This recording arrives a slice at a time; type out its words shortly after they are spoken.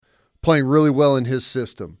playing really well in his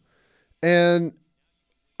system. And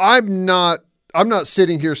I'm not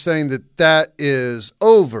sitting here saying that is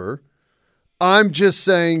over. I'm just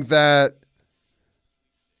saying that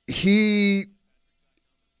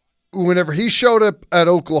whenever he showed up at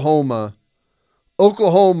Oklahoma,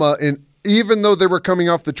 and even though they were coming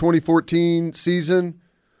off the 2014 season,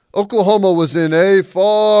 Oklahoma was in a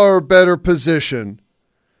far better position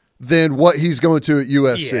than what he's going to at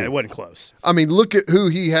USC. Yeah, it wasn't close. I mean, look at who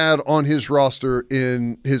he had on his roster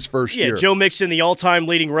in his first year. Yeah, Joe Mixon, the all-time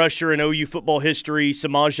leading rusher in OU football history,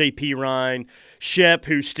 Samaje Perine, Shep,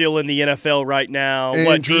 who's still in the NFL right now,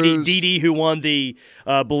 Dede, who won the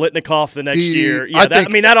Biletnikoff the next year. Yeah,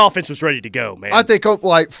 that offense was ready to go, man. I think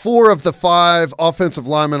like 4 of the 5 offensive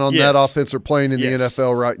linemen on that offense are playing in the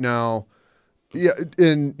NFL right now. Yeah,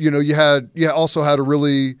 and you also had a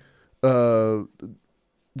really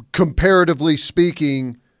comparatively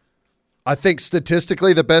speaking, I think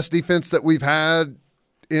statistically the best defense that we've had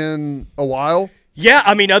in a while. Yeah,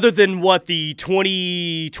 I mean, other than what the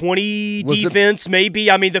 2020 defense may be,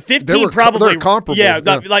 I mean, the 15 probably. They're comparable. Yeah,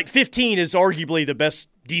 like 15 is arguably the best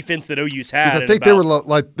defense that OU's had. I think they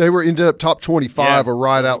ended up top 25 or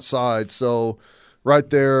right outside, so right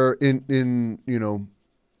there in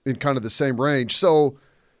kind of the same range. So,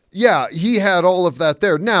 yeah, he had all of that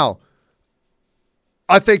there. Now,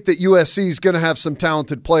 I think that USC is going to have some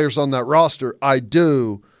talented players on that roster. I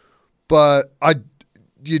do, but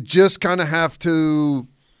you just kind of have to.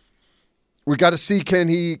 We got to see can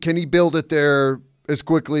he build it there as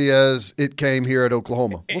quickly as it came here at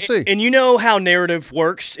Oklahoma. We'll see. And you know how narrative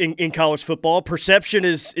works in college football. Perception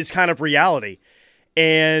is kind of reality.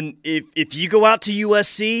 And if you go out to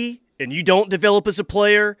USC and you don't develop as a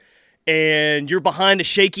player, and you're behind a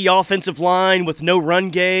shaky offensive line with no run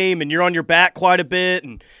game, and you're on your back quite a bit,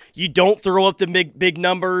 and you don't throw up the big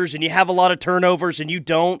numbers, and you have a lot of turnovers, and you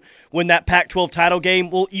don't win that Pac-12 title game,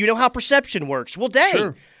 well, you know how perception works. Well,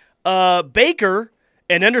 dang. Sure. Baker,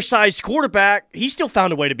 an undersized quarterback, he still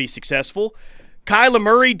found a way to be successful. Kyler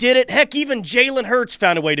Murray did it. Heck, even Jalen Hurts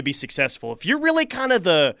found a way to be successful. If you're really kind of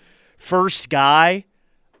the first guy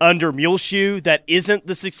under Muleshoe that isn't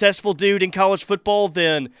the successful dude in college football,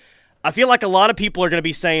 then I feel like a lot of people are going to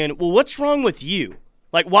be saying, well, what's wrong with you?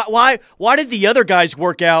 Like, why did the other guys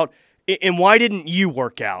work out, and why didn't you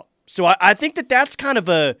work out? So I think that's kind of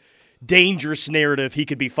a dangerous narrative he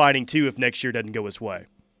could be fighting, too, if next year doesn't go his way.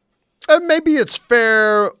 Maybe it's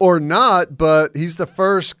fair or not, but he's the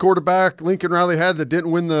first quarterback Lincoln Riley had that didn't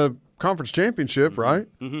win the conference championship, right?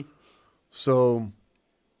 Mm-hmm. So,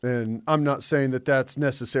 and I'm not saying that that's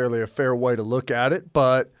necessarily a fair way to look at it,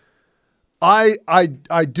 but I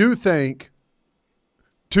do think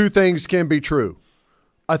 2 things can be true.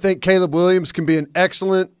 I think Caleb Williams can be an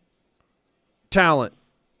excellent talent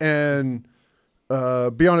and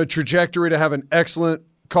be on a trajectory to have an excellent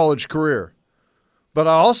college career. But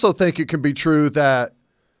I also think it can be true that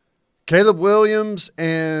Caleb Williams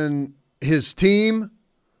and his team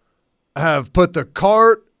have put the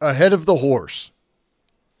cart ahead of the horse,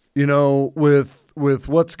 with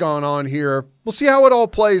what's gone on here. We'll see how it all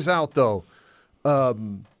plays out, though.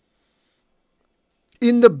 In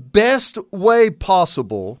the best way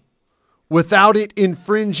possible, without it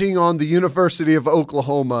infringing on the University of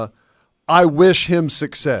Oklahoma, I wish him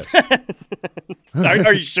success.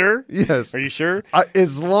 Are you sure? Yes. Are you sure?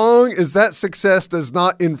 As long as that success does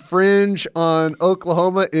not infringe on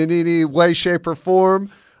Oklahoma in any way, shape, or form,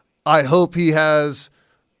 I hope he has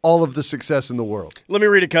all of the success in the world. Let me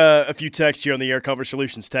read a few texts here on the Air Comfort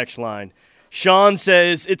Solutions text line. Sean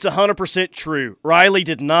says, it's 100% true. Riley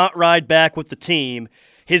did not ride back with the team.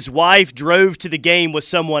 His wife drove to the game with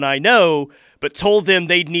someone I know, but told them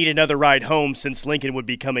they'd need another ride home since Lincoln would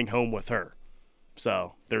be coming home with her.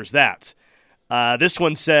 So there's that. This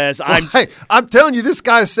one says, I'm telling you, this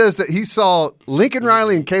guy says that he saw Lincoln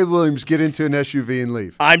Riley and Caleb Williams get into an SUV and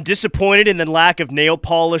leave. I'm disappointed in the lack of nail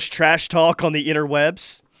polish trash talk on the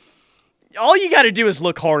interwebs. All you got to do is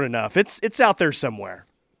look hard enough. It's out there somewhere.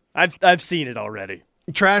 I've seen it already.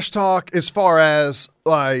 Trash talk as far as,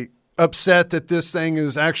 like, upset that this thing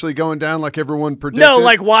is actually going down like everyone predicted? No,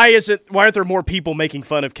 like why aren't there more people making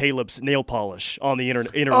fun of Caleb's nail polish on the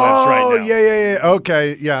interwebs right now? Oh, yeah.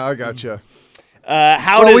 Okay, yeah, I got you.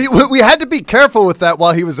 We had to be careful with that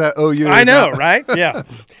while he was at OU. I know, right? Yeah.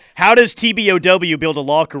 How does TBOW build a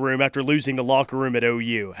locker room after losing the locker room at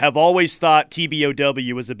OU? Have always thought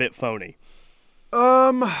TBOW was a bit phony.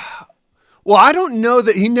 Well, I don't know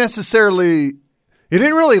that he necessarily – he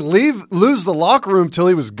didn't really lose the locker room till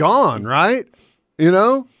he was gone, right?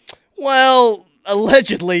 Well,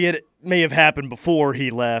 allegedly it may have happened before he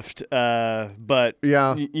left, but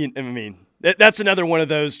yeah. That's another one of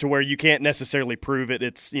those to where you can't necessarily prove it.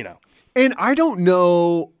 It's, And I don't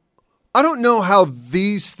know how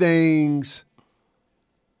these things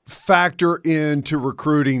factor into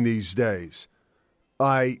recruiting these days.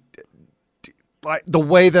 Like the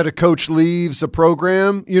way that a coach leaves a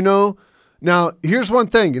program, Now, here's one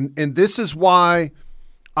thing, and this is why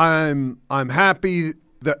I'm happy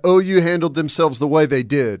that OU handled themselves the way they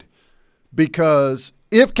did. Because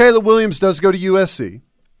if Caleb Williams does go to USC,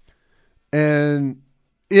 and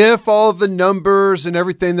if all the numbers and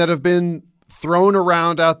everything that have been thrown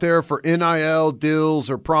around out there for NIL deals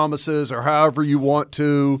or promises or however you want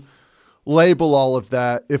to label all of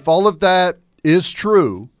that, if all of that is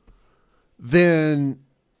true, then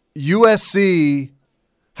USC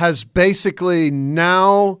has basically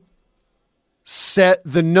now set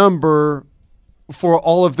the number for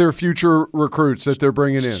all of their future recruits that they're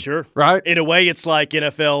bringing in. Sure. Right? In a way, it's like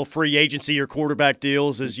NFL free agency or quarterback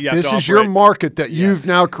deals. This is your market that you've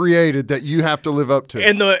now created that you have to live up to.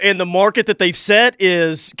 And the market that they've set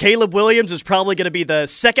is Caleb Williams is probably going to be the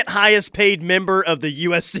second highest paid member of the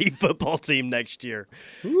USC football team next year.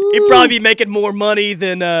 He'd probably be making more money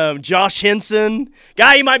than Josh Henson.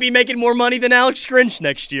 He might be making more money than Alex Grinch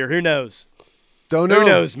next year. Who knows? Don't know. Who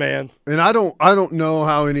knows, man? And I don't know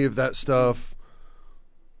how any of that stuff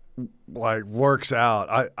works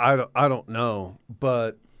out. I don't know,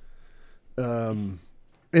 but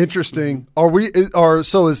interesting.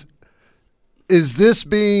 Is this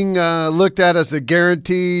being looked at as a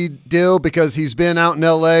guaranteed deal because he's been out in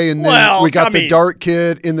LA and then we got the Dart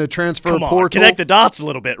kid in the transfer portal? Connect the dots a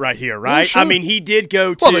little bit right here, right? Yeah, sure. I mean, he did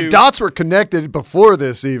go to. Well, the dots were connected before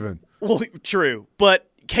this even. Well, true, but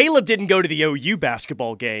Caleb didn't go to the OU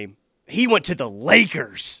basketball game. He went to the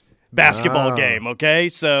Lakers basketball game. Okay,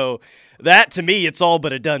 so. That, to me, it's all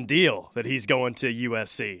but a done deal that he's going to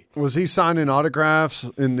USC. Was he signing autographs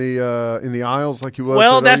in the aisles like he was?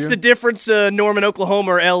 Well, that's the difference. Norman,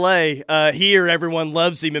 Oklahoma, or L.A. Here, everyone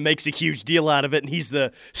loves him and makes a huge deal out of it, and he's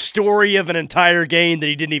the story of an entire game that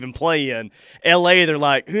he didn't even play in. L.A., they're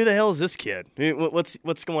like, who the hell is this kid?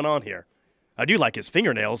 What's going on here? I do like his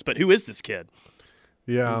fingernails, but who is this kid?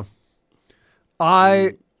 Yeah.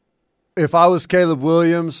 If I was Caleb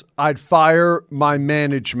Williams, I'd fire my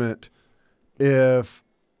management if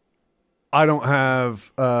I don't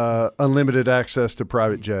have unlimited access to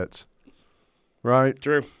private jets, right?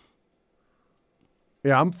 True.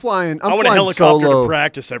 Yeah, I'm flying. I want a helicopter to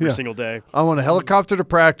practice every single day. I want a helicopter to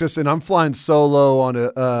practice, and I'm flying solo on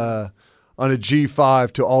a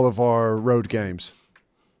G5 to all of our road games.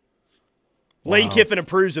 Lane Kiffin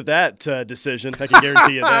approves of that decision. I can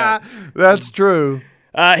guarantee you that. That's true.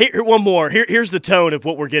 Here, one more. Here's the tone of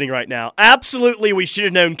what we're getting right now. Absolutely, we should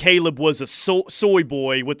have known Caleb was a soy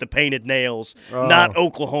boy with the painted nails, not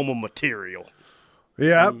Oklahoma material.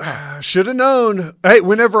 Yeah, should have known. Hey,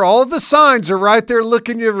 whenever all the signs are right there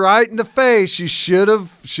looking you right in the face, you should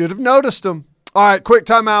have noticed them. All right, quick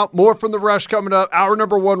timeout. More from The Rush coming up. Hour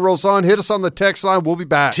number 1 rolls on. Hit us on the text line. We'll be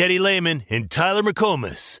back. Teddy Lehman and Tyler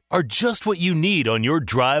McComas are just what you need on your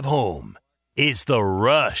drive home. It's The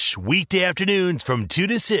Rush, weekday afternoons from 2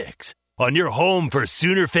 to 6 on your home for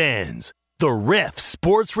Sooner fans, the Ref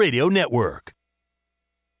Sports Radio Network.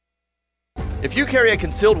 If you carry a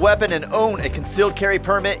concealed weapon and own a concealed carry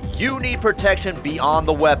permit, you need protection beyond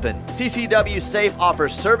the weapon. CCW Safe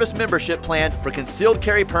offers service membership plans for concealed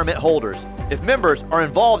carry permit holders. If members are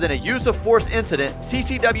involved in a use of force incident,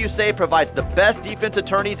 CCW Safe provides the best defense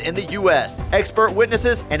attorneys in the U.S., expert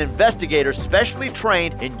witnesses, and investigators specially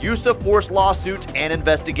trained in use of force lawsuits and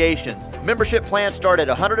investigations. Membership plans start at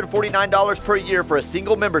 $149 per year for a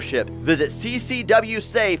single membership. Visit CCW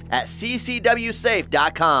Safe at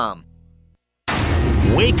ccwsafe.com.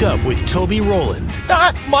 Wake up with Toby Rowland.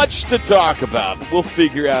 Not much to talk about. We'll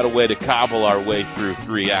figure out a way to cobble our way through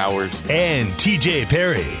 3 hours. And TJ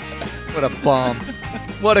Perry. What a bomb.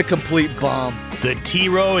 What a complete bomb. The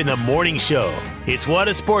T-Row in the Morning Show. It's what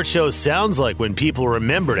a sports show sounds like when people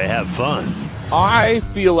remember to have fun. I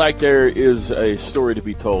feel like there is a story to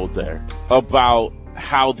be told there about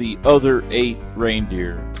how the other 8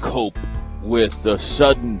 reindeer cope with the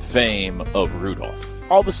sudden fame of Rudolph.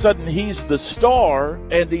 All of a sudden, he's the star,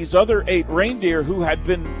 and these other 8 reindeer who had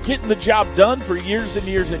been getting the job done for years and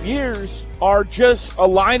years and years are just a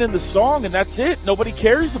line in the song, and that's it. Nobody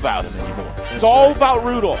cares about him anymore. It's all about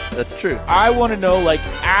Rudolph. That's true. I want to know,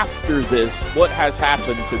 after this, what has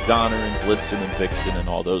happened to Donner and Blitzen and Vixen and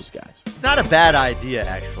all those guys. It's not a bad idea,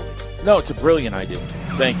 actually. No, it's a brilliant idea.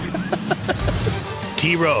 Thank you.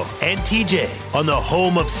 T-Row and TJ on the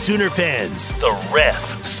home of Sooner fans, the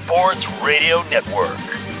Ref Sports Radio Network.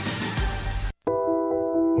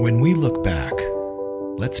 When we look back,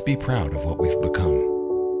 let's be proud of what we've become.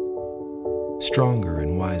 Stronger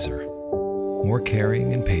and wiser, more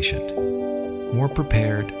caring and patient, more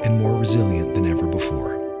prepared and more resilient than ever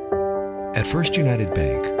before. At First United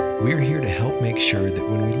Bank, we're here to help make sure that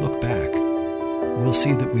when we look back, we'll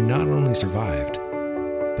see that we not only survived,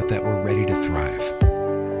 but that we're ready to thrive.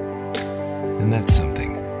 And that's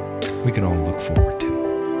something we can all look forward to.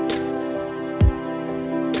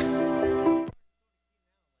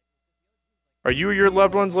 Are you or your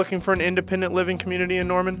loved ones looking for an independent living community in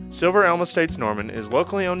Norman? Silver Elm Estates Norman is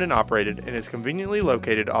locally owned and operated and is conveniently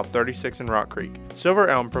located off 36 and Rock Creek. Silver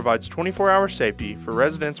Elm provides 24-hour safety for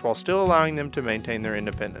residents while still allowing them to maintain their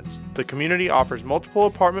independence. The community offers multiple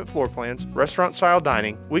apartment floor plans, restaurant-style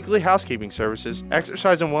dining, weekly housekeeping services,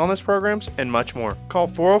 exercise and wellness programs, and much more. Call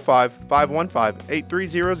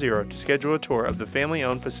 405-515-8300 to schedule a tour of the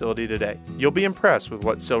family-owned facility today. You'll be impressed with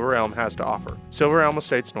what Silver Elm has to offer. Silver Elm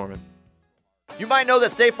Estates Norman. You might know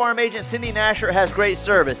that State Farm agent Cindy Nasher has great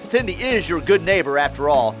service. Cindy is your good neighbor after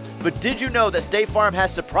all. But did you know that State Farm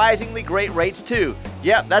has surprisingly great rates too?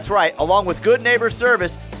 Yep, that's right. Along with good neighbor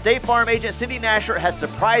service, State Farm agent Cindy Nasher has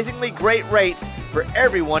surprisingly great rates for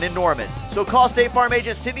everyone in Norman. So call State Farm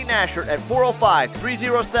agent Cindy Nasher at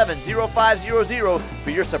 405-307-0500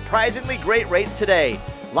 for your surprisingly great rates today.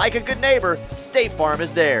 Like a good neighbor, State Farm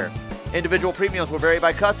is there. Individual premiums will vary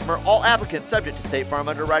by customer. All applicants subject to State Farm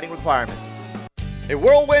underwriting requirements. A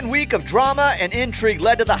whirlwind week of drama and intrigue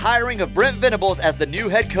led to the hiring of Brent Venables as the new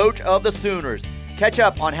head coach of the Sooners. Catch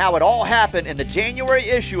up on how it all happened in the January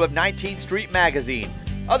issue of 19th Street Magazine.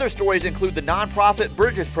 Other stories include the nonprofit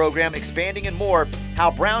Bridges program expanding and more,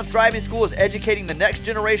 how Brown's Driving School is educating the next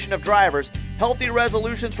generation of drivers, healthy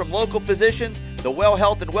resolutions from local physicians, the Well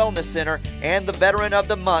Health and Wellness Center, and the Veteran of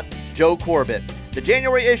the Month, Joe Corbett. The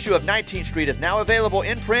January issue of 19th Street is now available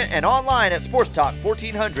in print and online at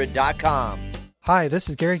sportstalk1400.com. Hi, this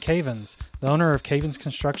is Gary Cavens, the owner of Cavens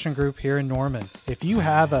Construction Group here in Norman. If you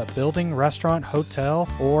have a building, restaurant, hotel,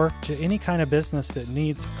 or any kind of business that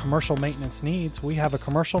needs commercial maintenance needs, we have a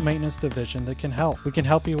commercial maintenance division that can help. We can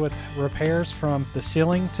help you with repairs from the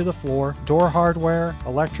ceiling to the floor, door hardware,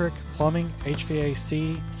 electric, plumbing,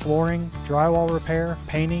 HVAC, flooring, drywall repair,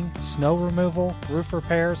 painting, snow removal, roof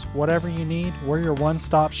repairs, whatever you need, we're your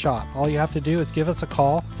one-stop shop. All you have to do is give us a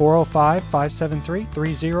call,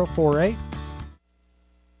 405-573-3048.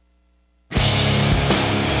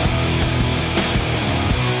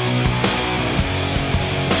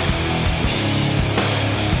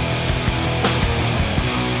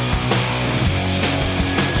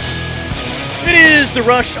 It is the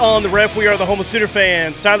Rush on the Ref. We are the home of Sooner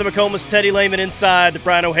fans. Tyler McComas, Teddy Lehman inside the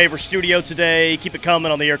Brian O'Haver studio today. Keep it coming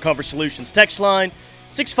on the Air Comfort Solutions text line,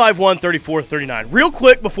 651-3439. Real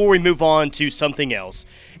quick before we move on to something else.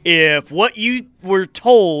 If what you were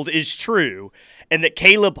told is true and that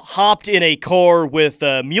Caleb hopped in a car with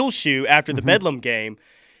Muleshoe after the Bedlam game,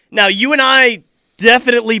 now you and I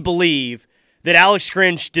definitely believe that Alex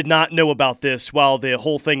Grinch did not know about this while the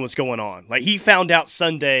whole thing was going on. Like, he found out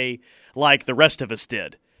Sunday like the rest of us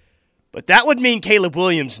did. But that would mean Caleb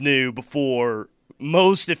Williams knew before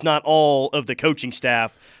most, if not all, of the coaching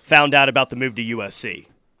staff found out about the move to USC,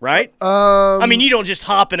 right? I mean, you don't just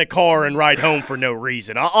hop in a car and ride home for no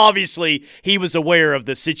reason. Obviously, he was aware of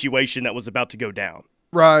the situation that was about to go down.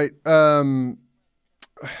 Right.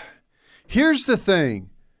 Here's the thing.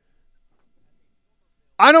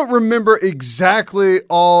 I don't remember exactly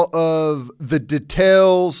all of the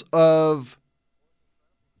details of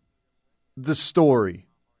the story,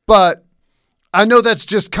 but I know that's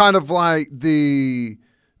just kind of like the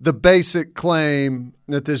basic claim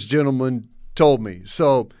that this gentleman told me.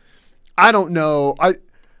 So I don't know.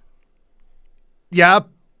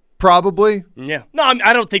 Probably. Yeah. No,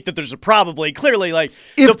 I don't think that there's a probably. Clearly, like,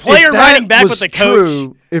 the player riding back with the coach.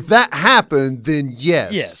 True, if that happened, then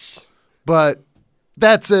yes. Yes. But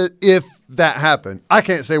that's it if that happened. I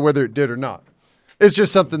can't say whether it did or not. It's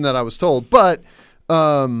just something that I was told. But,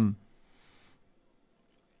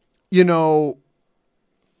 you know,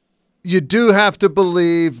 you do have to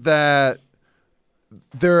believe that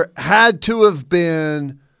there had to have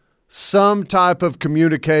been some type of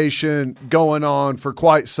communication going on for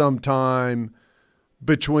quite some time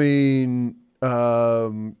between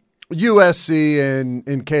USC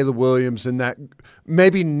and Caleb Williams and that,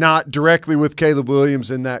 maybe not directly with Caleb Williams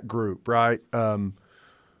in that group, right? And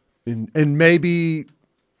maybe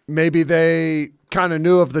they kind of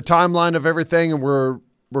knew of the timeline of everything and we're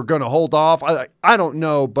going to hold off. I don't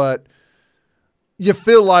know, but you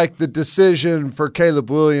feel like the decision for Caleb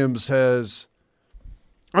Williams has,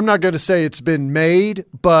 I'm not going to say it's been made,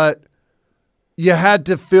 but you had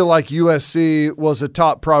to feel like USC was a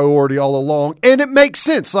top priority all along. And it makes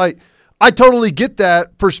sense. Like, I totally get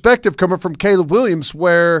that perspective coming from Caleb Williams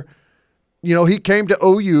where, he came to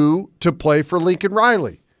OU to play for Lincoln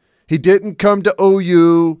Riley. He didn't come to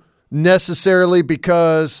OU necessarily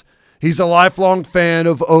because he's a lifelong fan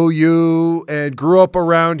of OU and grew up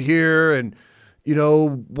around here and,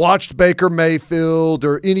 watched Baker Mayfield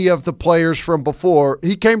or any of the players from before.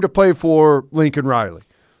 He came to play for Lincoln Riley.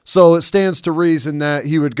 So it stands to reason that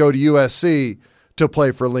he would go to USC to play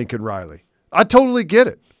for Lincoln Riley. I totally get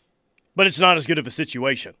it. But it's not as good of a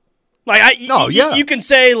situation. Like, you can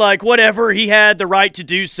say, like, whatever, he had the right to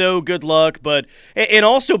do so, good luck, but and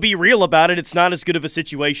also be real about it, it's not as good of a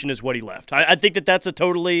situation as what he left. I think that's a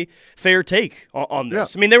totally fair take on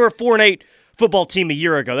this. Yeah. I mean, they were a 4-8 football team a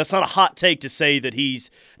year ago. That's not a hot take to say that he's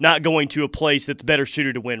not going to a place that's better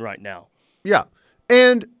suited to win right now. Yeah,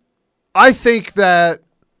 and I think that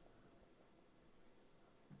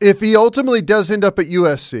if he ultimately does end up at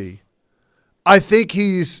USC, I think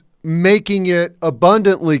he's making it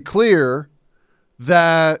abundantly clear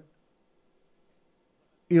that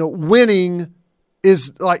winning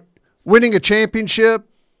is like winning a championship.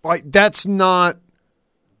 Like that's not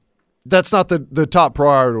the top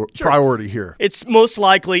priority here. It's most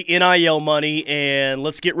likely NIL money, and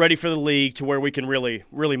let's get ready for the league to where we can really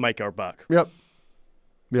make our buck. Yep.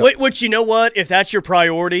 Which, you know what? If that's your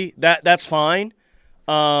priority, that's fine.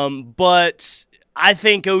 But I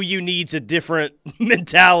think OU needs a different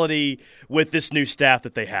mentality with this new staff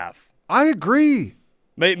that they have. I agree.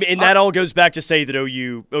 And that all goes back to say that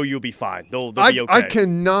OU will be fine. They'll be okay.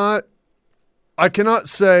 I cannot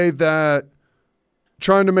say that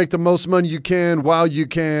trying to make the most money you can while you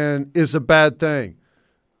can is a bad thing.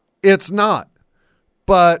 It's not.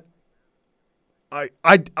 But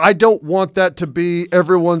I don't want that to be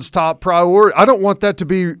everyone's top priority. I don't want that to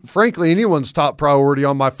be, frankly, anyone's top priority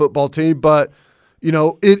on my football team, but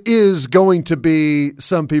it is going to be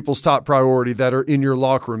some people's top priority that are in your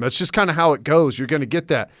locker room. That's just kind of how it goes. You're going to get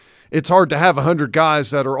that. It's hard to have 100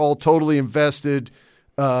 guys that are all totally invested,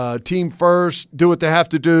 team first, do what they have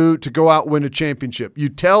to do to go out and win a championship. You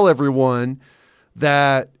tell everyone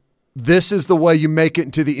that this is the way you make it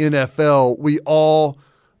into the NFL. We all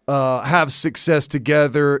have success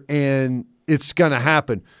together, and it's going to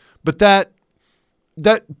happen. But that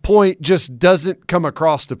point just doesn't come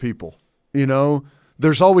across to people.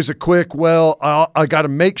 There's always a quick, I got to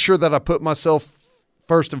make sure that I put myself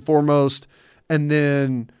first and foremost, and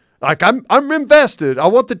then I'm invested. I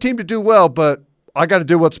want the team to do well, but I got to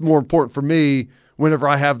do what's more important for me whenever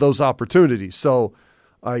I have those opportunities. So,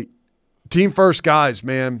 team first guys,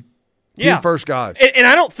 man. Team first guys. And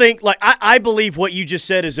I don't think, I believe what you just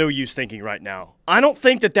said is OU's thinking right now. I don't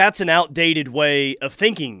think that that's an outdated way of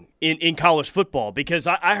thinking in college football, because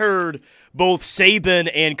I heard both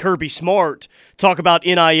Saban and Kirby Smart talk about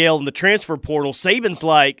NIL and the transfer portal. Saban's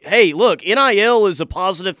like, hey, look, NIL is a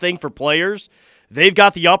positive thing for players. They've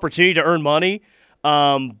got the opportunity to earn money.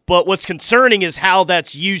 But what's concerning is how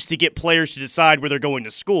that's used to get players to decide where they're going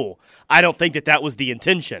to school. I don't think that was the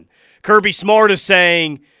intention. Kirby Smart is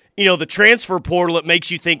saying, the transfer portal, it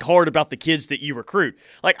makes you think hard about the kids that you recruit.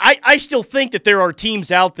 I still think that there are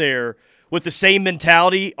teams out there with the same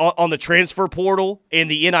mentality on the transfer portal and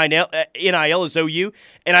the NIL as OU.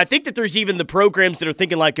 And I think that there's even the programs that are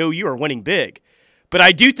thinking like OU are winning big. But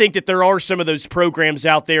I do think that there are some of those programs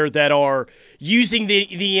out there that are using the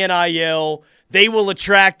NIL. They will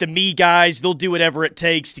attract the me guys. They'll do whatever it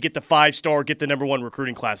takes to get the 5-star, get the number 1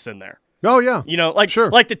 recruiting class in there. Oh, yeah. Sure.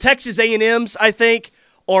 Like the Texas A&Ms, I think,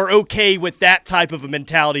 are okay with that type of a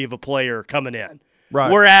mentality of a player coming in. Right.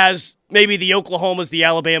 Whereas maybe the Oklahomas, the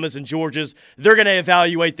Alabamas, and Georgias, they're going to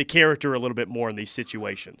evaluate the character a little bit more in these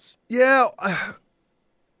situations. Yeah.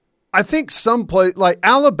 I think some play like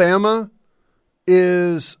Alabama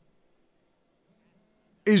is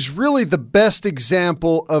really the best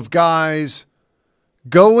example of guys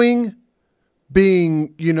being,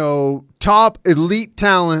 top elite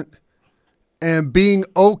talent and being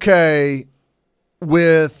okay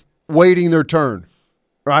with waiting their turn,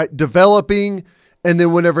 right? Developing, and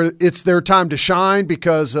then whenever it's their time to shine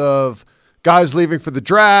because of guys leaving for the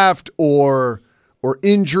draft or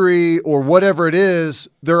injury or whatever it is,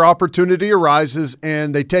 their opportunity arises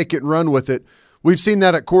and they take it and run with it. We've seen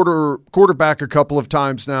that at quarterback a couple of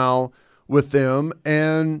times now with them,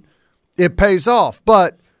 and it pays off.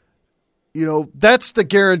 But, that's the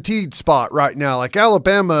guaranteed spot right now. Like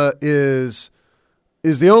Alabama is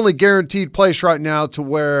the only guaranteed place right now to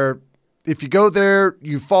where if you go there,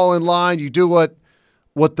 you fall in line, you do what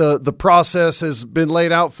the process has been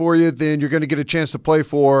laid out for you, then you're going to get a chance to play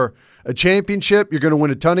for a championship, you're going to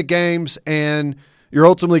win a ton of games, and you're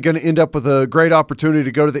ultimately going to end up with a great opportunity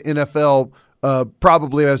to go to the NFL,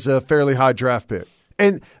 probably as a fairly high draft pick.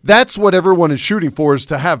 And that's what everyone is shooting for, is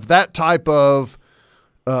to have that type of,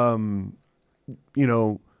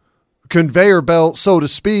 conveyor belt, so to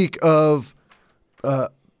speak, of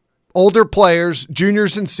older players,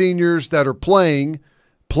 juniors and seniors that are playing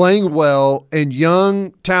well, and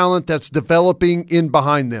young talent that's developing in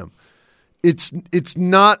behind them. It's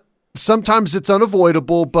not, sometimes it's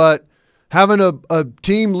unavoidable, but having a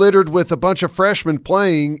team littered with a bunch of freshmen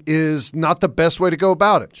playing is not the best way to go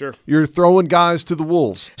about it. Sure. You're throwing guys to the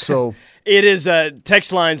wolves. So it is,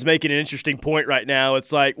 text line's making an interesting point right now.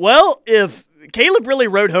 It's like, well, if Caleb really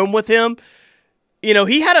rode home with him,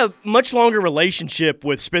 he had a much longer relationship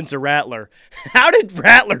with Spencer Rattler. How did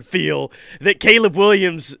Rattler feel that Caleb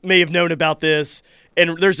Williams may have known about this,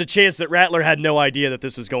 and there's a chance that Rattler had no idea that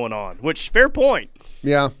this was going on? Which, fair point.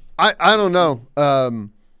 Yeah, I don't know.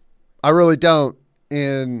 I really don't.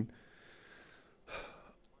 And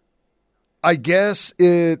I guess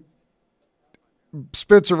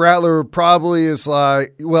Spencer Rattler probably is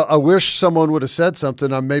like, well, I wish someone would have said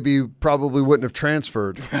something. I probably wouldn't have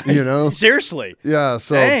transferred, Seriously. Yeah,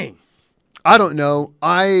 so Dang. I don't know.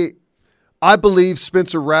 I believe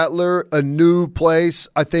Spencer Rattler, a new place,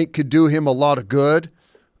 I think could do him a lot of good.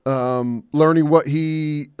 Learning what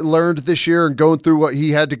he learned this year and going through what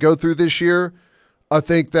he had to go through this year. I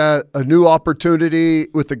think that a new opportunity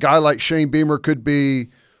with a guy like Shane Beamer could be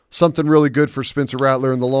something really good for Spencer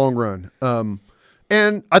Rattler in the long run.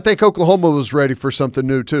 And I think Oklahoma was ready for something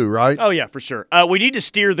new too, right? Oh, yeah, for sure. We need to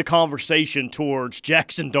steer the conversation towards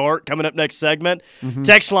Jackson Dart coming up next segment. Mm-hmm.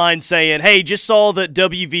 Text line saying, hey, just saw that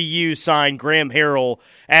WVU signed Graham Harrell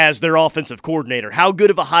as their offensive coordinator. How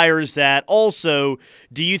good of a hire is that? Also,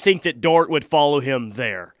 do you think that Dart would follow him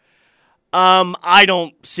there? I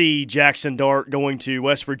don't see Jackson Dart going to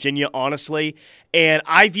West Virginia, honestly. And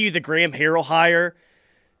I view the Graham Harrell hire,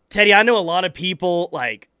 Teddy, I know a lot of people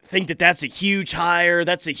think that that's a huge hire,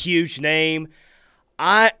 that's a huge name.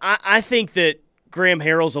 I think that Graham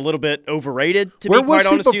Harrell's a little bit overrated, to be quite honest.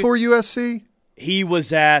 Where was he before USC? He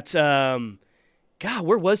was at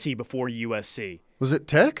where was he before USC? Was it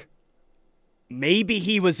Tech? Maybe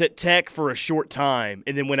he was at Tech for a short time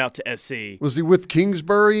and then went out to SC. Was he with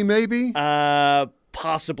Kingsbury, maybe?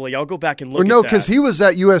 Possibly. I'll go back and look at that. No, because he was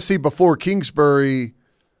at USC before Kingsbury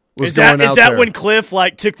was going out there. Is that when Cliff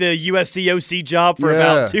took the USC OC job for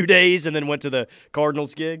about 2 days and then went to the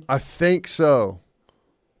Cardinals gig? I think so.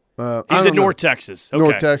 He's in North Texas. Okay.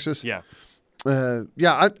 North Texas? Yeah.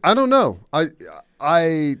 I don't know. But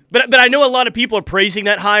I know a lot of people are praising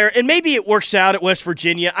that hire, and maybe it works out at West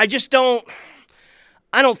Virginia.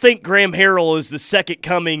 I don't think Graham Harrell is the second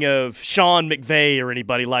coming of Sean McVay or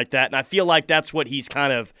anybody like that, and I feel like that's what he's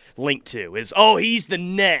kind of linked to is, he's the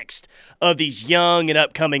next of these young and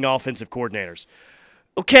upcoming offensive coordinators.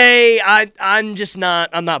 Okay, I'm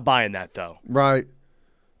not buying that, though. Right.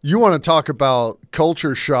 You want to talk about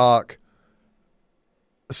culture shock,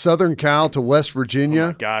 Southern Cal to West Virginia? Oh,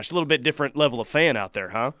 my gosh, a little bit different level of fan out there,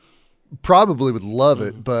 huh? Probably would love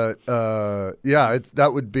it, but, that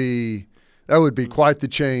would be quite the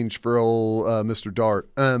change for old Mr. Dart.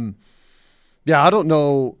 I don't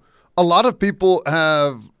know. A lot of people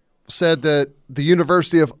have said that the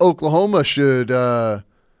University of Oklahoma should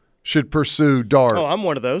pursue Dart. Oh, I'm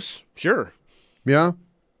one of those. Sure. Yeah.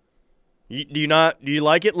 Do you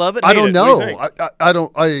like it? Love it? I don't know. I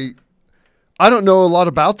don't know a lot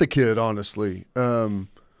about the kid, honestly.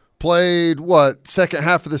 Played second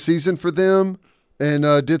half of the season for them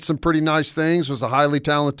and did some pretty nice things. Was a highly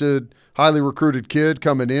talented, highly recruited kid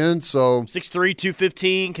coming in. So 6'3",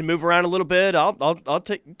 215, can move around a little bit. I'll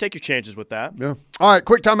take your chances with that. Yeah. All right,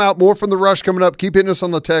 quick timeout. More from The Rush coming up. Keep hitting us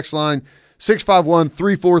on the text line,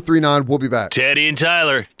 651-3439. We'll be back. Teddy and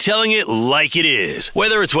Tyler telling it like it is,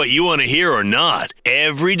 whether it's what you want to hear or not.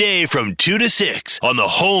 Every day from 2 to 6 on the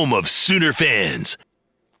home of Sooner fans.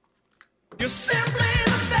 You're simply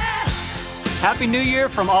the best. Happy New Year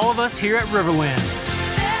from all of us here at Riverwind.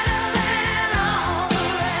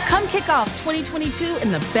 Come kick off 2022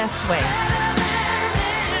 in the best way.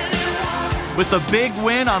 With a big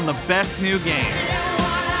win on the best new games.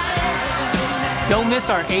 Don't miss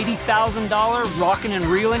our $80,000 Rockin' and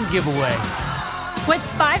Reelin' giveaway. With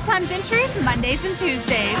 5 times entries Mondays and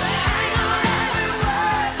Tuesdays.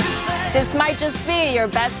 This might just be your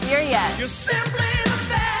best year yet. You're simply the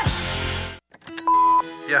best.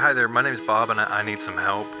 Yeah, hi there. My name's Bob, and I need some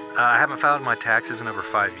help. I haven't filed my taxes in over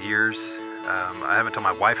 5 years. I haven't told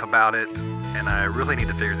my wife about it, and I really need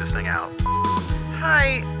to figure this thing out.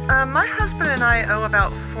 Hi, my husband and I owe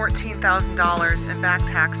about $14,000 in back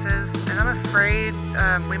taxes, and I'm afraid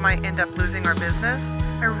we might end up losing our business.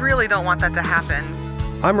 I really don't want that to happen.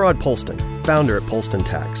 I'm Rod Polston, founder at Polston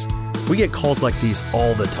Tax. We get calls like these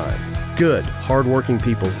all the time. Good, hardworking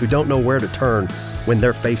people who don't know where to turn when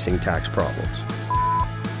they're facing tax problems.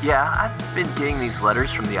 Yeah, I've been getting these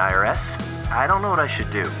letters from the IRS. I don't know what I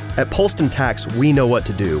should do. At Polston Tax, we know what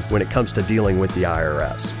to do when it comes to dealing with the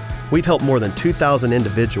IRS. We've helped more than 2,000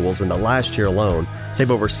 individuals in the last year alone save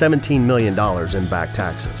over $17 million in back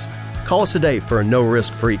taxes. Call us today for a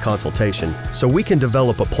no-risk free consultation so we can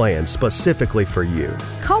develop a plan specifically for you.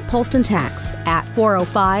 Call Polston Tax at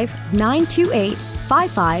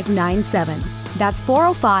 405-928-5597. That's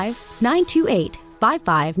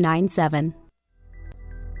 405-928-5597.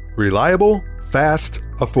 Reliable, fast,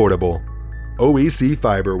 affordable. OEC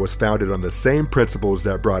Fiber was founded on the same principles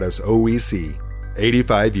that brought us OEC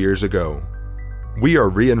 85 years ago. We are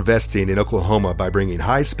reinvesting in Oklahoma by bringing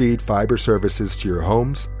high-speed fiber services to your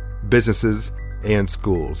homes, businesses, and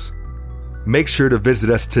schools. Make sure to visit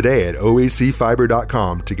us today at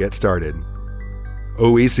oecfiber.com to get started.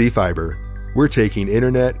 OEC Fiber. We're taking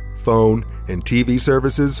internet, phone, and TV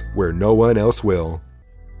services where no one else will.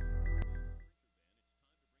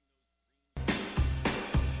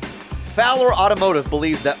 Fowler Automotive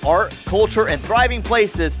believes that art, culture, and thriving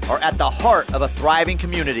places are at the heart of a thriving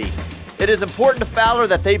community. It is important to Fowler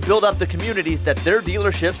that they build up the communities that their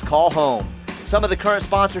dealerships call home. Some of the current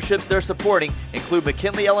sponsorships they're supporting include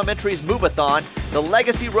McKinley Elementary's Move-a-thon, the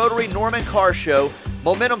Legacy Rotary Norman Car Show,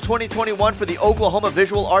 Momentum 2021 for the Oklahoma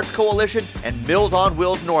Visual Arts Coalition, and Mills on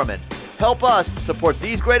Wheels Norman. Help us support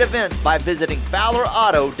these great events by visiting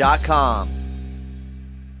FowlerAuto.com.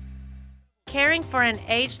 Caring for an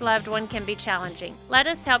aged loved one can be challenging. Let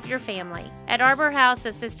us help your family. At Arbor House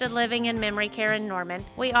Assisted Living and Memory Care in Norman,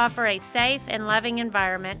 we offer a safe and loving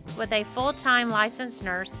environment with a full-time licensed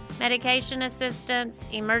nurse, medication assistance,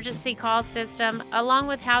 emergency call system, along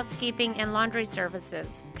with housekeeping and laundry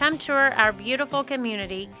services. Come tour our beautiful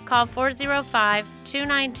community. Call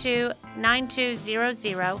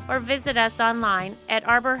 405-292-9200 or visit us online at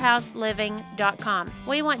arborhouseliving.com.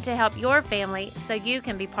 We want to help your family so you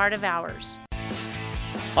can be part of ours.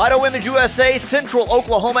 Auto Image USA, Central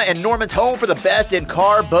Oklahoma, and Norman's home for the best in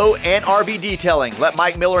car, boat, and RV detailing. Let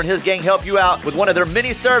Mike Miller and his gang help you out with one of their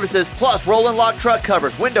many services, plus roll and lock truck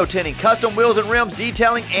covers, window tinting, custom wheels and rims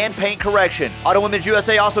detailing, and paint correction. Auto Image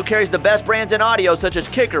USA also carries the best brands in audio such as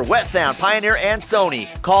Kicker, Wet Sound, Pioneer, and Sony.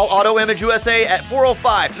 Call Auto Image USA at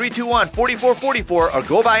 405-321-4444 or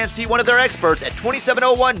go by and see one of their experts at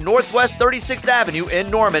 2701 Northwest 36th Avenue in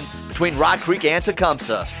Norman between Rock Creek and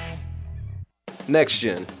Tecumseh.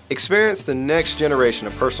 NextGen. Experience the next generation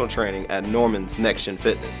of personal training at Norman's NextGen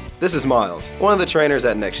Fitness. This is Miles, one of the trainers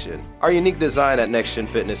at NextGen. Our unique design at NextGen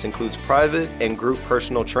Fitness includes private and group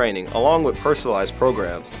personal training along with personalized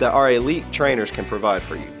programs that our elite trainers can provide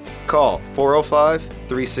for you. Call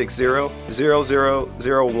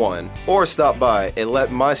 405-360-0001 or stop by and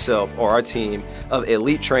let myself or our team of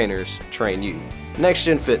elite trainers train you.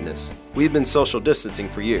 NextGen Fitness. We've been social distancing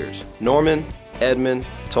for years. Norman, Edmond,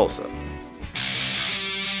 Tulsa.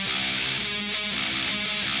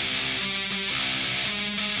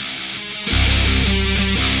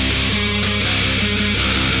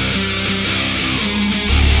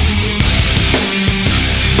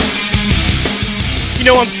 You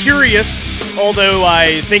know, I'm curious, although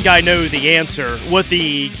I think I know the answer, what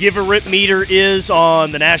the give-a-rip meter is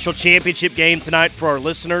on the national championship game tonight for our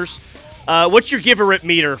listeners. What's your give-a-rip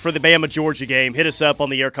meter for the Bama-Georgia game? Hit us up on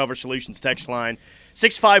the Air Cover Solutions text line,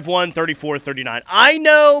 651-3439. I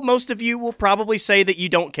know most of you will probably say that you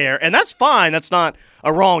don't care, and that's fine. That's not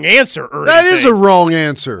a wrong answer or That anything. is a wrong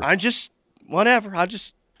answer. Whatever.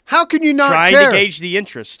 How can you not trying care? to gauge the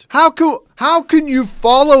interest. How can you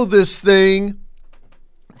follow this thing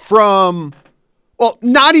from, well,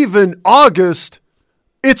 not even August?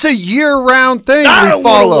 It's a year-round thing I we don't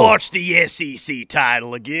want follow. to watch the SEC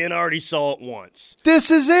title again. I already saw it once. This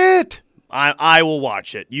is it. I will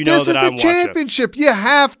watch it. You know This that is I the watch it. championship. You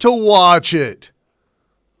have to watch it.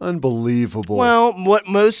 Unbelievable. Well, what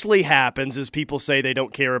mostly happens is people say they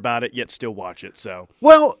don't care about it, yet still watch it. So,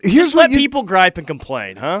 well, here's just what let people gripe and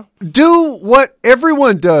complain, huh? do what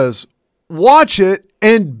everyone does. Watch it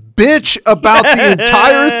and bitch about the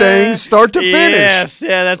entire thing, start to finish. Yes,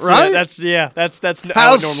 yeah, that's right. That's How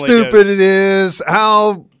how it normally stupid goes. it is.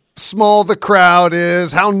 How small the crowd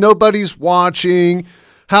is. How nobody's watching.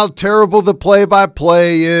 How terrible the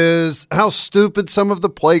play-by-play is. How stupid some of the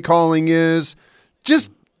play calling is. Just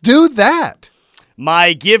do that.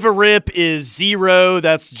 My give a rip is 0.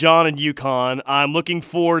 That's John and UConn. I'm looking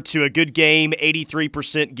forward to a good game,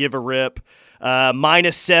 83% give a rip.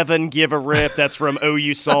 -7 give a rip. That's from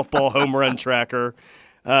OU softball home run tracker.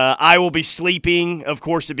 I will be sleeping. Of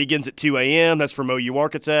course, it begins at 2 a.m. That's from OU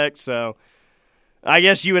Architect. So I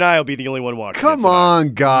guess you and I will be the only one watching. Come on,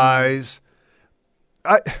 guys.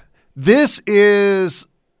 This is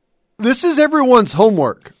everyone's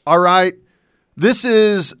homework, all right? This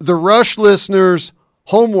is the Rush listeners'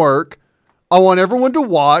 homework. I want everyone to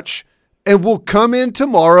watch, and we'll come in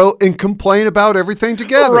tomorrow and complain about everything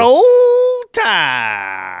together. Roll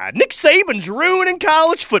Tide. Nick Saban's ruining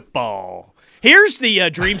college football. Here's the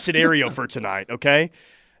dream scenario for tonight, okay?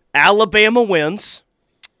 Alabama wins,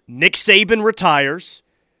 Nick Saban retires,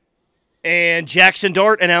 and Jackson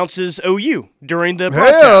Dart announces OU during the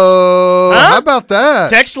broadcast. How about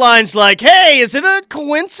that? Text line's like, hey, is it a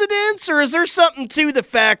coincidence or is there something to the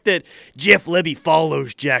fact that Jeff Lebby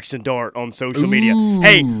follows Jackson Dart on social media?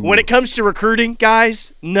 Hey, when it comes to recruiting,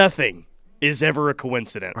 guys, nothing is ever a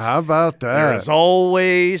coincidence. How about that? There is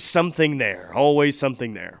always something there. Always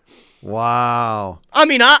something there. Wow. I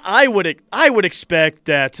mean, I would expect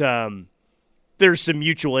that there's some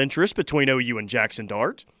mutual interest between OU and Jackson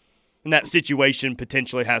Dart. And that situation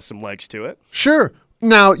potentially has some legs to it. Sure.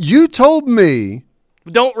 Now, you told me.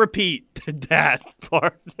 Don't repeat that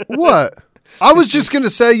part. What? I was just going to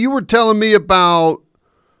say you were telling me about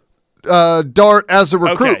Dart as a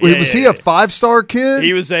recruit. Okay, was he a 5-star kid?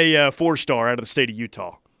 He was a 4-star out of the state of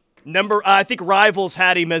Utah. I think Rivals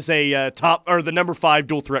had him as a the number 5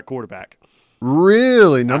 dual threat quarterback.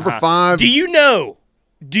 Really? Number 5? Do you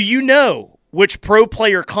know which pro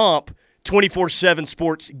player comp 24/7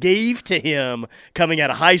 Sports gave to him coming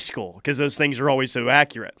out of high school? Because those things are always so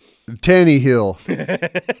accurate. Tannehill.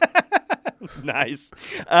 Nice.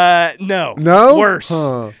 No. No? Worse.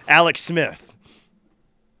 Huh. Alex Smith.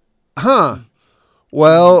 Huh.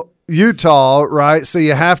 Well, Utah, right? So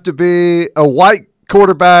you have to be a white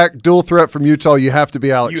quarterback, dual threat from Utah. You have to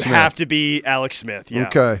be Alex Smith. You have to be Alex Smith, yeah.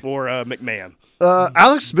 Okay. Or McMahon.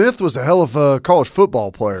 Alex Smith was a hell of a college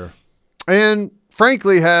football player. And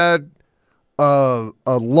frankly had a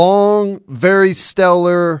long, very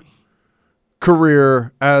stellar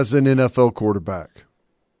career as an NFL quarterback.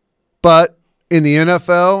 But in the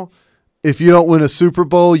NFL, if you don't win a Super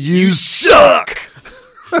Bowl, you suck.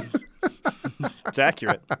 It's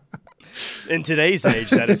accurate. In today's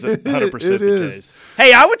age, that is 100% the case.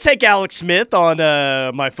 Hey, I would take Alex Smith on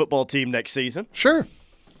my football team next season. Sure.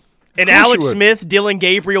 And Alex Smith, Dylan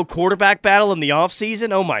Gabriel quarterback battle in the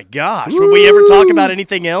offseason? Oh, my gosh. Would we ever talk about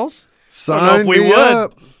anything else? Sign I don't know if we would.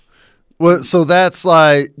 up. Well, so that's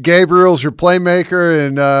like Gabriel's your playmaker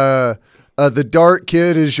and the Dart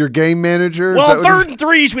kid is your game manager? Well, 3rd and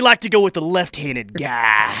 3s, we like to go with the left-handed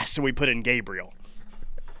guy, so we put in Gabriel.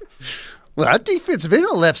 Well, that defensive end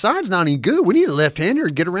on the left side's not any good. We need a left-hander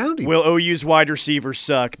to get around him. Will OU's wide receivers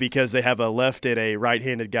suck because they have a left and a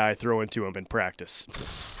right-handed guy throwing to them in practice?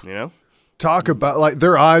 You know? Talk about, like,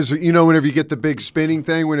 their eyes, whenever you get the big spinning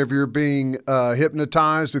thing, whenever you're being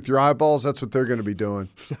hypnotized with your eyeballs, that's what they're going to be doing.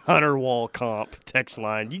 Hunter Wall comp, text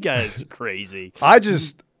line. You guys are crazy.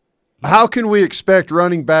 How can we expect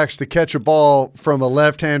running backs to catch a ball from a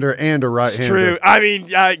left-hander and a right-hander? It's true. I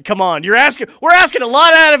mean, come on. We're asking a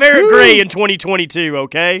lot out of Eric Gray in 2022,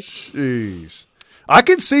 okay? Jeez. I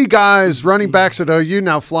can see guys, running backs at OU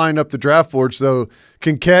now flying up the draft boards, though,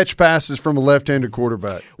 can catch passes from a left-handed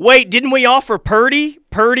quarterback. Wait, didn't we offer Purdy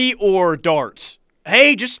or Darts?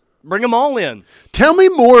 Hey, just bring them all in. Tell me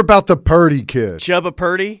more about the Purdy kid. Chubba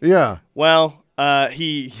Purdy? Yeah. Well,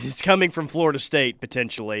 he's coming from Florida State,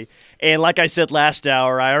 potentially. And like I said last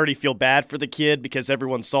hour, I already feel bad for the kid because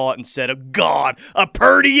everyone saw it and said, oh, God, a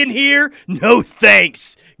Purdy in here? No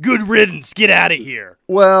thanks. Good riddance. Get out of here.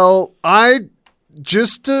 Well,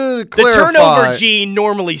 just to clarify, the turnover gene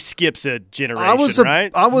normally skips a generation,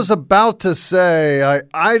 right? I was about to say,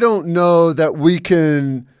 I don't know that we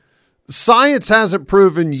can – science hasn't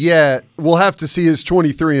proven yet. We'll have to see his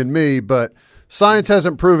 23andMe, but science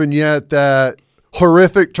hasn't proven yet that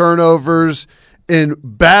horrific turnovers in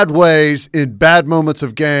bad ways, in bad moments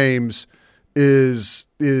of games is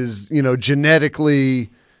genetically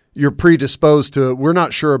 – you're predisposed to it. We're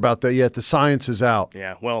not sure about that yet. The science is out.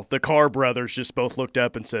 Yeah, well, the Carr brothers just both looked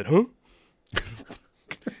up and said, huh?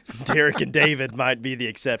 Derek and David might be the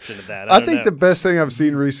exception to that. I think the best thing I've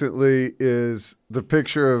seen recently is the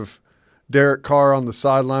picture of Derek Carr on the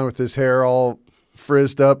sideline with his hair all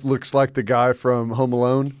frizzed up. Looks like the guy from Home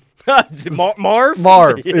Alone. Marv?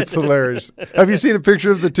 Marv. It's hilarious. Have you seen a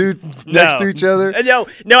picture of the two next to each other?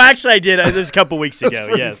 No, actually I did. It was a couple weeks ago.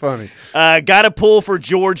 That's yes. funny. Got to pull for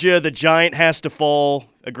Georgia. The Giant has to fall.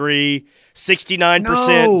 Agree.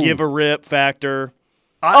 69% give a rip factor.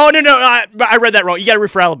 No. I read that wrong. You got to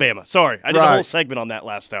root for Alabama. Sorry. I did a whole segment on that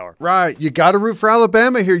last hour. Right. You got to root for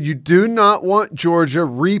Alabama here. You do not want Georgia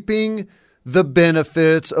reaping the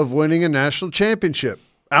benefits of winning a national championship.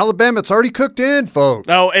 Alabama, it's already cooked in, folks.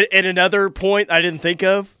 Oh, and another point I didn't think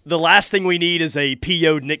of, the last thing we need is a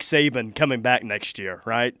PO'd Nick Saban coming back next year,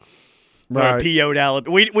 right? Right. PO'd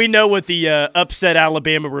Alabama. We know what the upset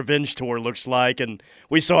Alabama revenge tour looks like, and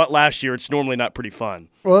we saw it last year. It's normally not pretty fun.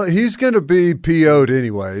 Well, he's going to be PO'd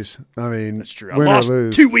anyways. I mean, that's true. Win I lost or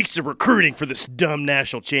lose. 2 weeks of recruiting for this dumb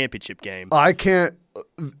national championship game. I can't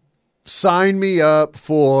sign me up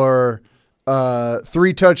for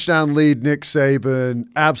 3-touchdown lead Nick Saban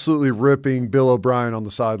absolutely ripping Bill O'Brien on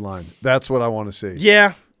the sideline. That's what I want to see.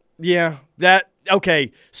 Yeah.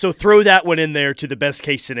 Okay, so throw that one in there to the best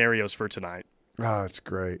case scenarios for tonight. Oh, it's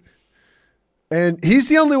great. And he's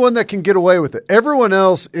the only one that can get away with it. Everyone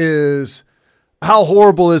else is, how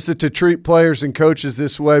horrible is it to treat players and coaches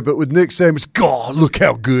this way? But with Nick Saban, it's, God, look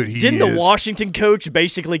how good he is. Didn't the Washington coach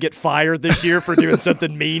basically get fired this year for doing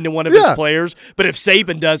something mean to one of his players? But if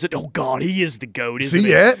Saban does it, oh, God, he is the GOAT, isn't he?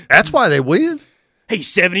 Yeah, that's why they win.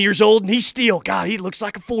 He's 70 years old, and he's still, God, he looks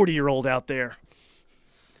like a 40-year-old out there.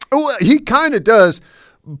 Well, he kind of does.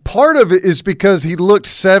 Part of it is because he looked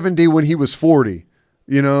 70 when he was 40.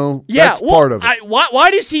 You know, that's part of it.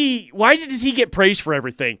 Why does he get praised for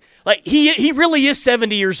everything? Like he really is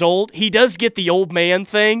 70 years old. He does get the old man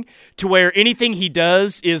thing to where anything he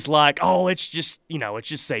does is like, oh, it's just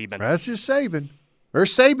Saban. That's just Saban.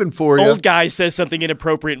 There's Saban for you. Old guy says something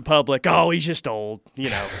inappropriate in public. Oh, he's just old.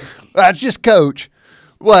 That's just coach.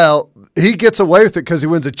 Well, he gets away with it because he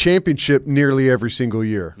wins a championship nearly every single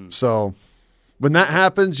year. So when that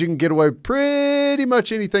happens, you can get away with pretty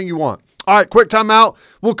much anything you want. All right, quick timeout.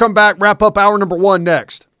 We'll come back, wrap up hour number 1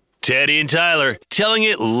 next. Teddy and Tyler telling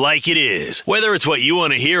it like it is, whether it's what you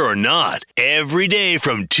want to hear or not, every day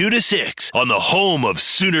from 2 to 6 on the home of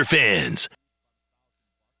Sooner fans.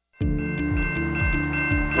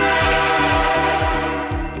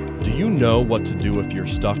 Do you know what to do if you're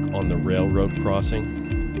stuck on the railroad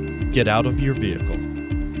crossing? Get out of your vehicle.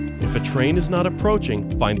 If a train is not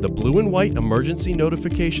approaching, find the blue and white emergency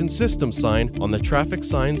notification system sign on the traffic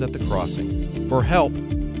signs at the crossing. For help,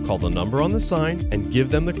 call the number on the sign and give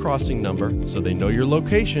them the crossing number so they know your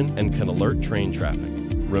location and can alert train traffic.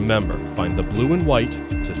 Remember, find the blue and white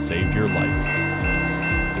to save your life.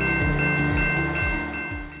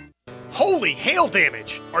 Holy hail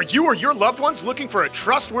damage! Are you or your loved ones looking for a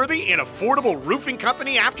trustworthy and affordable roofing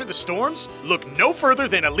company after the storms? Look no further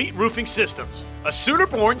than Elite Roofing Systems, a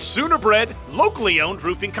Sooner-born, Sooner-bred, locally owned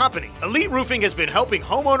roofing company. Elite Roofing has been helping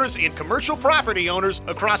homeowners and commercial property owners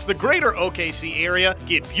across the greater OKC area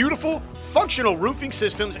get beautiful, functional roofing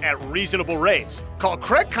systems at reasonable rates. Call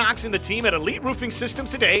Craig Cox and the team at Elite Roofing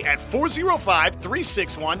Systems today at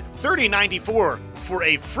 405-361-3094 for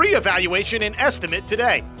a free evaluation and estimate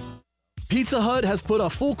today. Pizza Hut has put a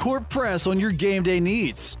full-court press on your game day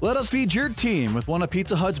needs. Let us feed your team with one of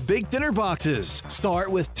Pizza Hut's big dinner boxes. Start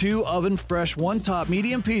with 2 oven-fresh one-top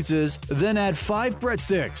medium pizzas, then add 5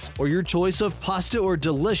 breadsticks, or your choice of pasta or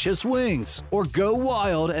delicious wings. Or go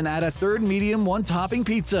wild and add a 3rd medium one-topping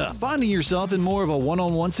pizza. Finding yourself in more of a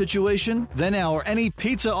one-on-one situation? Then our Any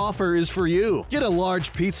Pizza offer is for you. Get a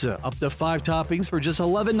large pizza, up to 5 toppings for just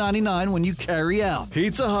 $11.99 when you carry out.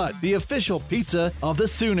 Pizza Hut, the official pizza of the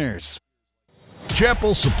Sooners.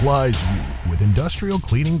 Chappell supplies you with industrial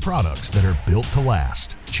cleaning products that are built to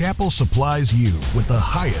last. Chappell supplies you with the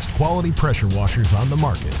highest quality pressure washers on the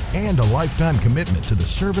market and a lifetime commitment to the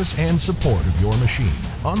service and support of your machine.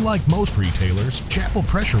 Unlike most retailers, Chappell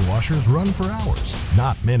pressure washers run for hours,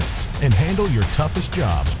 not minutes, and handle your toughest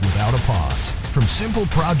jobs without a pause. From simple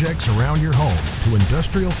projects around your home to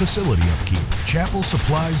industrial facility upkeep, Chappell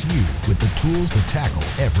supplies you with the tools to tackle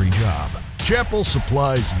every job. Chappell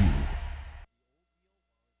supplies you.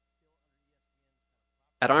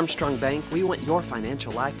 At Armstrong Bank, we want your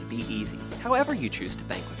financial life to be easy, however you choose to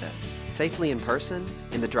bank with us. Safely in person,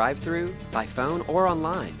 in the drive-thru, by phone, or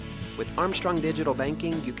online. With Armstrong Digital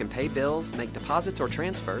Banking, you can pay bills, make deposits or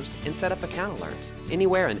transfers, and set up account alerts,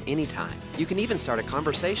 anywhere and anytime. You can even start a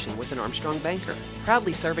conversation with an Armstrong banker.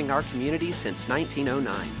 Proudly serving our community since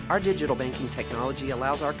 1909, our digital banking technology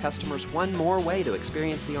allows our customers one more way to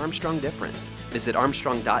experience the Armstrong difference. Visit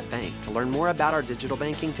armstrong.bank to learn more about our digital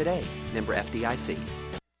banking today. Member FDIC.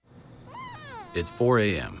 It's 4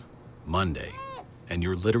 a.m., Monday, and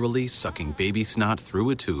you're literally sucking baby snot through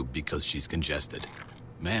a tube because she's congested.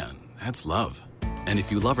 Man, that's love. And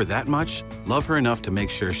if you love her that much, love her enough to make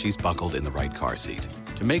sure she's buckled in the right car seat.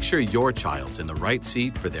 To make sure your child's in the right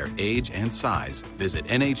seat for their age and size, visit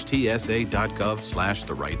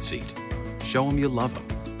nhtsa.gov/the right seat. Show them you love them.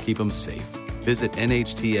 Keep them safe. Visit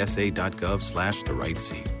nhtsa.gov/the right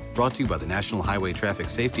seat. Brought to you by the National Highway Traffic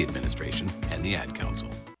Safety Administration and the Ad Council.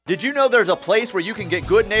 Did you know there's a place where you can get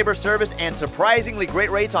good neighbor service and surprisingly great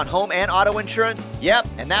rates on home and auto insurance? Yep,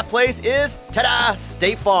 and that place is, ta-da,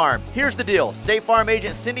 State Farm. Here's the deal. State Farm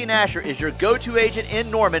agent Cindy Nasher is your go-to agent in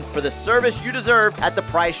Norman for the service you deserve at the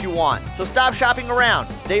price you want. So stop shopping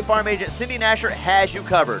around. State Farm agent Cindy Nasher has you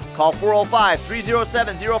covered. Call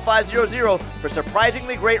 405-307-0500 for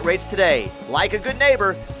surprisingly great rates today. Like a good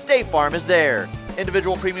neighbor, State Farm is there.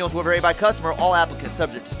 Individual premiums will vary by customer. All applicants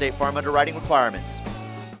subject to State Farm underwriting requirements.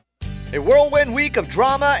 A whirlwind week of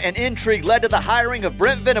drama and intrigue led to the hiring of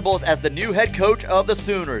Brent Venables as the new head coach of the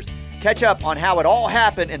Sooners. Catch up on how it all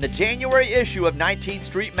happened in the January issue of 19th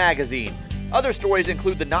Street Magazine. Other stories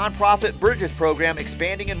include the nonprofit Bridges program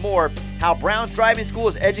expanding and more, how Brown's Driving School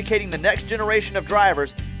is educating the next generation of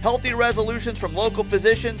drivers, healthy resolutions from local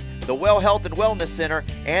physicians, the Well Health and Wellness Center,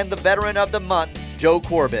 and the Veteran of the Month, Joe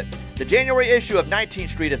Corbett. The January issue of 19th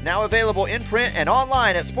Street is now available in print and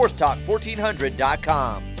online at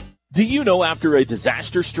sportstalk1400.com. Do you know after a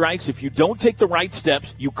disaster strikes, if you don't take the right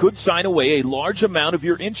steps, you could sign away a large amount of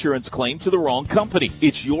your insurance claim to the wrong company?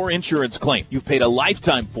 It's your insurance claim. You've paid a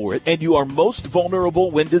lifetime for it, and you are most vulnerable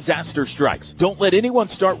when disaster strikes. Don't let anyone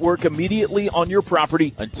start work immediately on your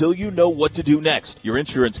property until you know what to do next. Your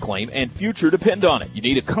insurance claim and future depend on it. You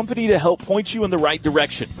need a company to help point you in the right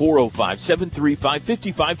direction.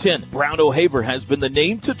 405-735-5510. Brown O'Haver has been the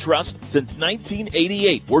name to trust since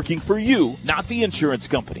 1988, working for you, not the insurance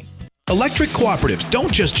company. Electric cooperatives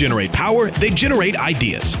don't just generate power, they generate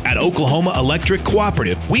ideas. At Oklahoma Electric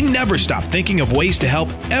Cooperative, we never stop thinking of ways to help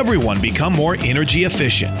everyone become more energy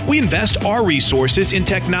efficient. We invest our resources in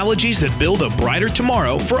technologies that build a brighter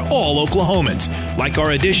tomorrow for all Oklahomans, like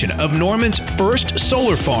our addition of Norman's first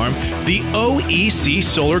solar farm, the OEC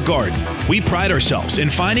Solar Garden. We pride ourselves in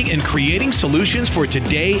finding and creating solutions for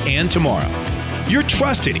today and tomorrow. Your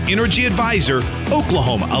trusted energy advisor,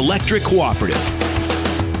 Oklahoma Electric Cooperative.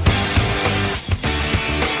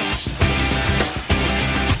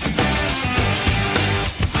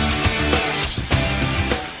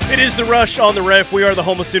 It is the Rush on the Ref. We are the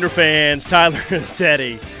home of Sooner fans. Tyler and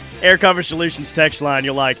Teddy. Air Comfort Solutions text line.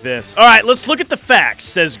 You'll like this. All right, let's look at the facts,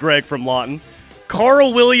 says Greg from Lawton.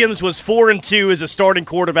 Carl Williams was 4-2 as a starting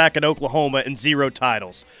quarterback at Oklahoma and 0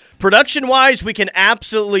 titles. Production-wise, we can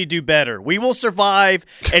absolutely do better. We will survive,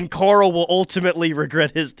 and Carl will ultimately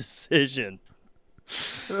regret his decision.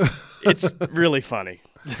 It's really funny.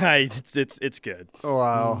 It's good.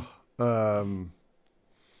 Wow.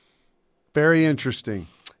 Very interesting.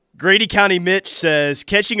 Grady County Mitch says,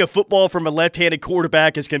 catching a football from a left-handed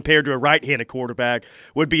quarterback as compared to a right-handed quarterback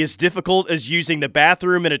would be as difficult as using the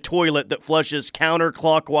bathroom in a toilet that flushes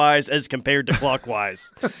counterclockwise as compared to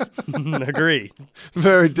clockwise. Agree.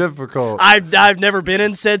 Very difficult. I've never been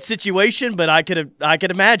in said situation, but I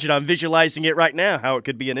could imagine. I'm visualizing it right now, how it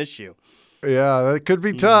could be an issue. Yeah, that could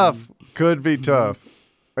be tough. Could be tough.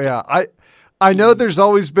 Yeah, I know there's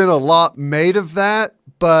always been a lot made of that,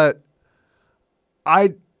 but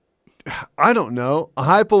I don't know.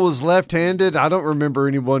 Heupel was left-handed. I don't remember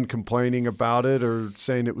anyone complaining about it or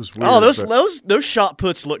saying it was weird. Oh, those shot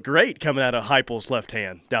puts look great coming out of Heupel's left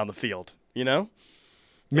hand down the field. You know,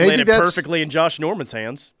 maybe that's perfectly in Josh Norman's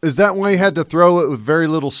hands. Is that why he had to throw it with very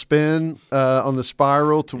little spin on the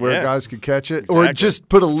spiral to where guys could catch it, or just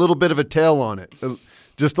put a little bit of a tail on it?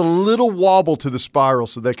 Just a little wobble to the spiral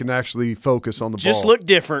so they can actually focus on the ball. Just looked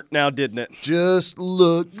different now, didn't it? Just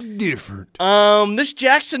looked different. This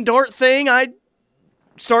Jackson Dart thing, I'm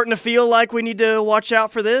starting to feel like we need to watch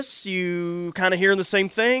out for this. You kind of hearing the same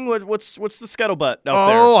thing? What's the scuttlebutt out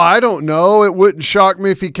there? Oh, I don't know. It wouldn't shock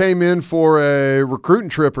me if he came in for a recruiting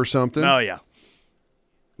trip or something. Oh, yeah.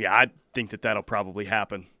 Yeah, I think that'll probably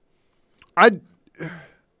happen. I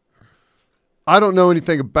don't know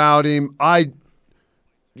anything about him. I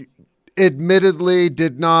admittedly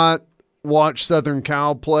did not watch Southern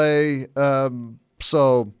Cal play,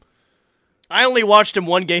 so I only watched him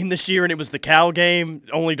one game this year, and it was the Cal game,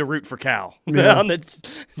 only to root for Cal. Yeah.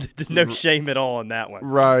 No shame at all on that one.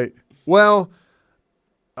 Right. Well,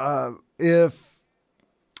 if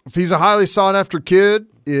he's a highly sought-after kid,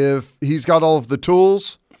 if he's got all of the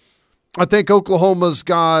tools, I think Oklahoma's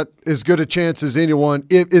got as good a chance as anyone.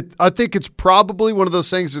 I think it's probably one of those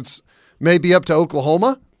things that's maybe up to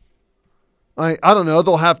Oklahoma. I don't know.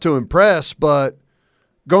 They'll have to impress, but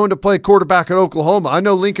going to play quarterback at Oklahoma. I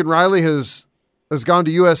know Lincoln Riley has gone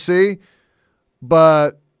to USC,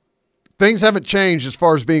 but things haven't changed as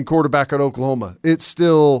far as being quarterback at Oklahoma. It's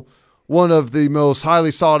still one of the most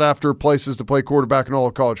highly sought-after places to play quarterback in all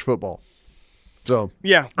of college football. So,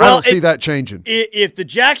 yeah, I don't see that changing. If the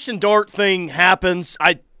Jackson Dart thing happens,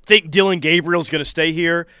 I think Dillon Gabriel's going to stay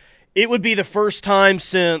here. It would be the first time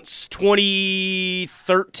since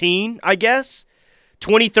 2013, I guess.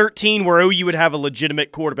 2013 where OU would have a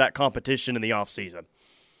legitimate quarterback competition in the offseason.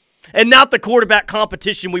 And not the quarterback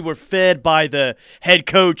competition we were fed by the head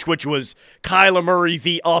coach, which was Kyler Murray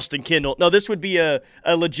v. Austin Kendall. No, this would be a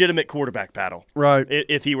legitimate quarterback battle. Right.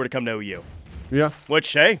 If he were to come to OU. Yeah.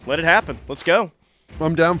 Which, hey, let it happen. Let's go.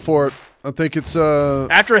 I'm down for it. I think it's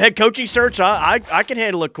after a head coaching search, I can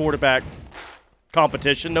handle a quarterback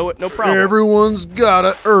competition. No problem. Everyone's got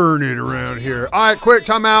to earn it around here. All right, quick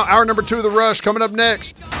timeout. Hour number 2 of The Rush coming up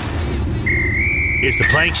next. It's The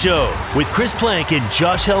Plank Show with Chris Plank and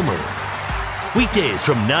Josh Helmer. Weekdays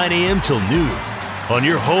from 9 a.m. till noon on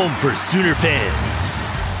your home for Sooner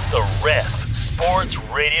fans. The Ref Sports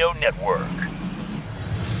Radio Network.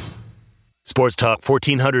 Sports Talk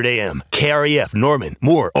 1400 AM, KREF, Norman,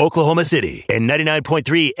 Moore, Oklahoma City, and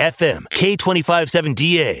 99.3 FM,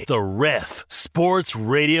 K257DA, The Ref Sports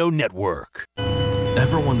Radio Network.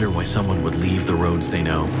 Ever wonder why someone would leave the roads they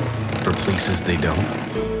know for places they don't?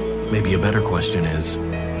 Maybe a better question is,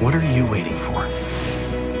 what are you waiting for?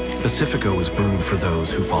 Pacifico is brewed for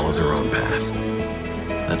those who follow their own path.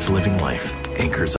 That's living life, anchors